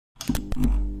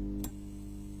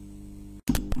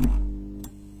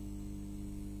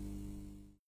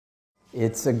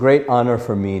It's a great honor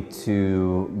for me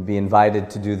to be invited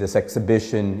to do this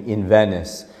exhibition in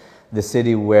Venice, the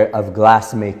city of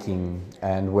glassmaking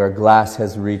and where glass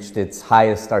has reached its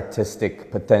highest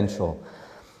artistic potential.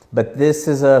 But this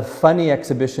is a funny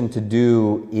exhibition to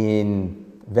do in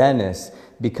Venice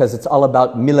because it's all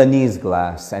about Milanese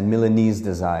glass and Milanese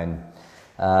design.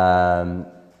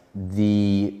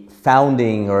 The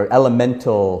founding or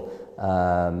elemental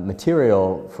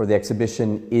material for the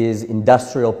exhibition is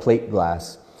industrial plate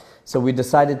glass. So we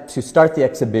decided to start the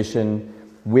exhibition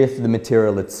with the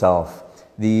material itself.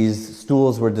 These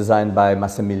stools were designed by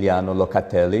Massimiliano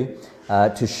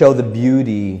Locatelli to show the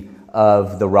beauty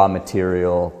of the raw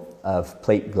material of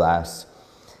plate glass.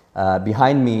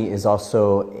 Behind me is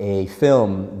also a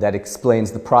film that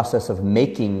explains the process of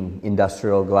making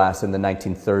industrial glass in the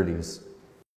 1930s.